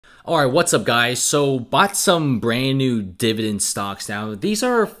All right, what's up, guys? So, bought some brand new dividend stocks. Now, these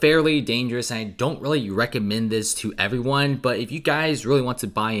are fairly dangerous, and I don't really recommend this to everyone. But if you guys really want to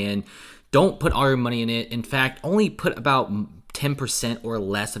buy in, don't put all your money in it. In fact, only put about 10% or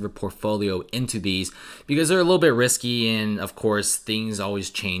less of your portfolio into these because they're a little bit risky, and of course, things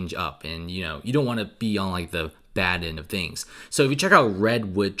always change up, and you don't want to be on like the bad end of things. So if you check out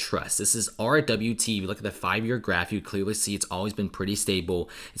Redwood Trust, this is RWT. If you look at the 5-year graph, you clearly see it's always been pretty stable.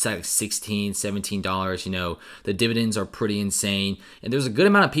 It's at like $16, $17. The dividends are pretty insane. And there's a good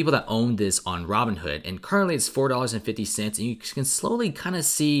amount of people that own this on Robinhood. And currently it's $4.50. And you can slowly kind of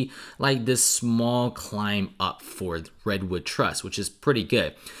see like this small climb up for Redwood Trust, which is pretty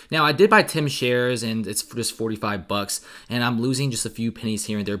good. Now I did buy 10 shares and it's just 45 bucks, and I'm losing just a few pennies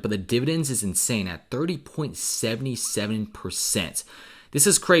here and there, but the dividends is insane at 30.77%. This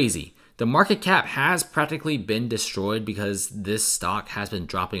is crazy. The market cap has practically been destroyed because this stock has been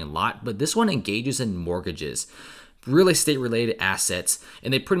dropping a lot, but this one engages in mortgages, real estate related assets,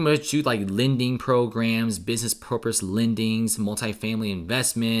 and they pretty much do like lending programs, business purpose lendings, multifamily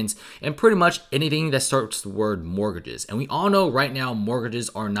investments, and pretty much anything that starts the word mortgages. And we all know right now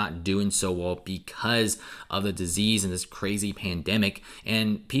mortgages are not doing so well because of the disease and this crazy pandemic,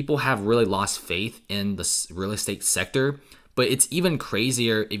 and people have really lost faith in the real estate sector. But it's even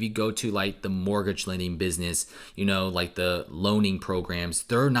crazier if you go to like the mortgage lending business, like the loaning programs.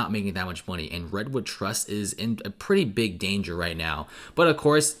 They're not making that much money. And Redwood Trust is in a pretty big danger right now. But of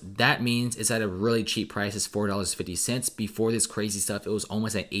course, that means it's at a really cheap price. It's $4.50. Before this crazy stuff, it was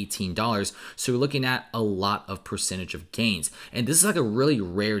almost at $18. So we're looking at a lot of percentage of gains. And this is like a really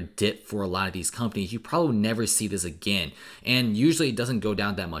rare dip for a lot of these companies. You probably never see this again. And usually it doesn't go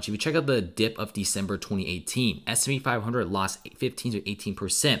down that much. If you check out the dip of December 2018, S&P 500 lost 15 to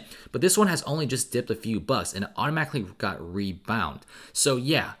 18%, but this one has only just dipped a few bucks and it automatically got rebound. So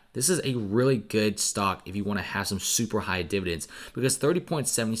yeah, this is a really good stock if you want to have some super high dividends, because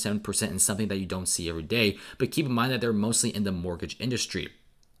 30.77% is something that you don't see every day. But keep in mind that they're mostly in the mortgage industry.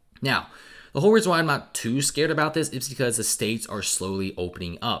 Now, the whole reason why I'm not too scared about this is because the states are slowly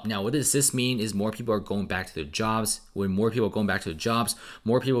opening up. Now, what does this mean is more people are going back to their jobs. When more people are going back to their jobs,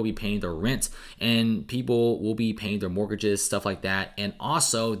 more people will be paying their rent, and people will be paying their mortgages, stuff like that. And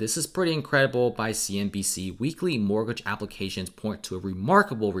also, this is pretty incredible by CNBC. Weekly mortgage applications point to a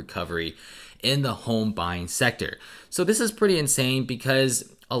remarkable recovery in the home buying sector. So this is pretty insane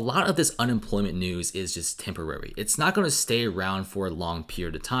because a lot of this unemployment news is just temporary. It's not going to stay around for a long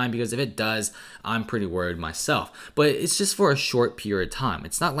period of time, because if it does, I'm pretty worried myself. But it's just for a short period of time.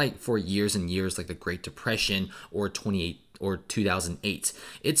 It's not like for years and years like the Great Depression or 2008.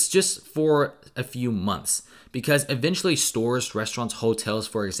 It's just for a few months, because eventually stores, restaurants, hotels,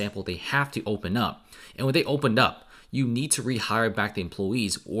 for example, they have to open up. And when they opened up, you need to rehire back the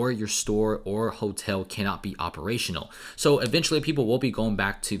employees, or your store or hotel cannot be operational. So eventually people will be going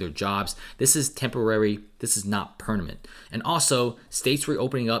back to their jobs. This is temporary. This is not permanent. And also, states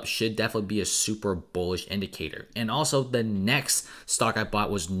reopening up should definitely be a super bullish indicator. And also, the next stock I bought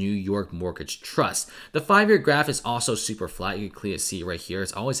was New York Mortgage Trust. The 5-year graph is also super flat. You can clearly see it right here.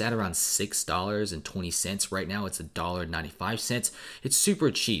 It's always at around $6.20. Right now, it's $1.95. It's super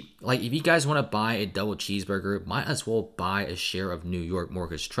cheap. Like, if you guys want to buy a double cheeseburger, might as well buy a share of New York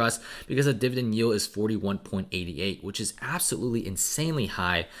Mortgage Trust, because the dividend yield is 41.88, which is absolutely insanely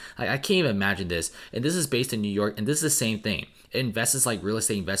high. I can't even imagine this. And this is based in New York, and this is the same thing. It invests like real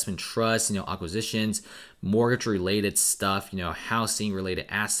estate investment trusts, acquisitions, mortgage related stuff, housing related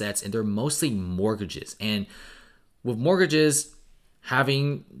assets, and they're mostly mortgages. And with mortgages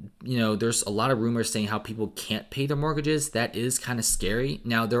having, there's a lot of rumors saying how people can't pay their mortgages. That is kind of scary.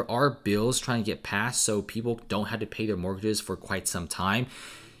 Now, there are bills trying to get passed so people don't have to pay their mortgages for quite some time,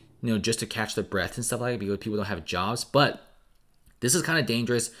 just to catch their breath and stuff like that, because people don't have jobs. But this is kind of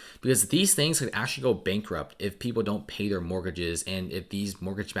dangerous, because these things could actually go bankrupt if people don't pay their mortgages, and if these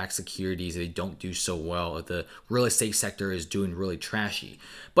mortgage-backed securities, they don't do so well, if the real estate sector is doing really trashy.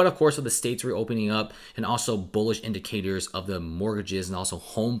 But of course, with the states reopening up and also bullish indicators of the mortgages and also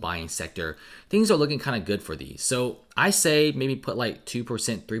home buying sector, things are looking kind of good for these. So I say maybe put like 2%,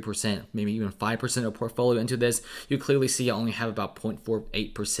 3%, maybe even 5% of portfolio into this. You clearly see I only have about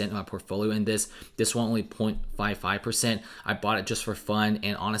 0.48% of my portfolio in this. This one only 0.55%. I bought it just for fun,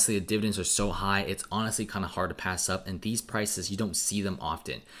 and honestly, the dividends are so high, it's honestly kind of hard to pass up. And these prices, you don't see them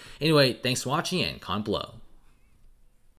often. Anyway, thanks for watching, and comment below.